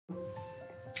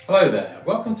Hello there,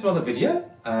 welcome to another video.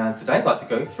 Today I'd like to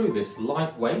go through this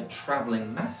lightweight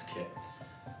travelling mass kit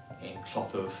in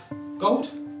cloth of gold,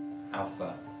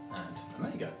 alpha and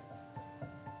omega.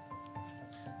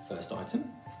 First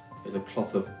item is a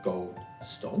cloth of gold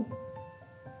stole.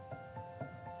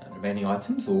 And remaining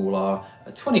items all are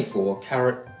a 24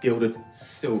 carat gilded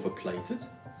silver plated.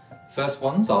 First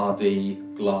ones are the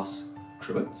glass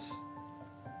cruets,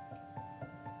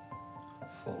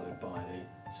 followed by the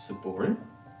ciborium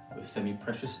with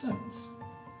semi-precious stones.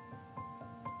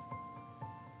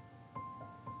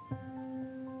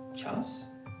 Chalice,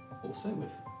 also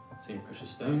with semi-precious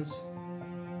stones.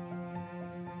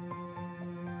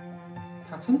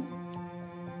 Paten.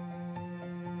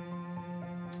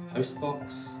 Host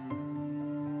box.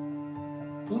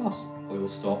 Glass oil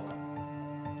stock.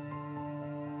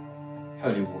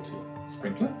 Holy water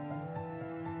sprinkler.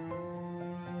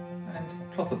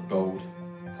 And cloth of gold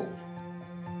pall.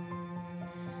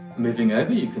 Moving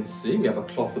over, you can see we have a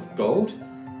cloth of gold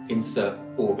insert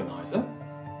organiser.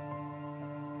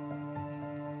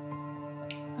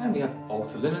 And we have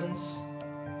altar linens.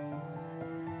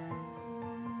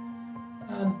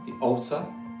 And the altar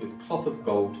with cloth of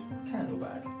gold candle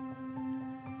bag.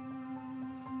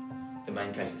 The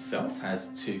main case itself has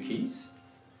 2 keys.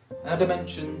 Our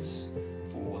dimensions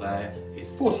for there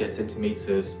is 48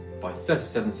 centimetres by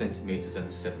 37 centimetres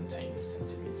and 17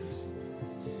 centimetres.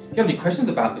 If you have any questions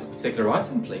about this particular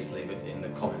item, please leave it in the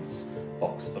comments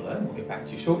box below and we'll get back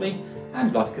to you shortly. And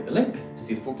if you'd like to click the link to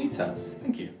see the full details.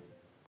 Thank you.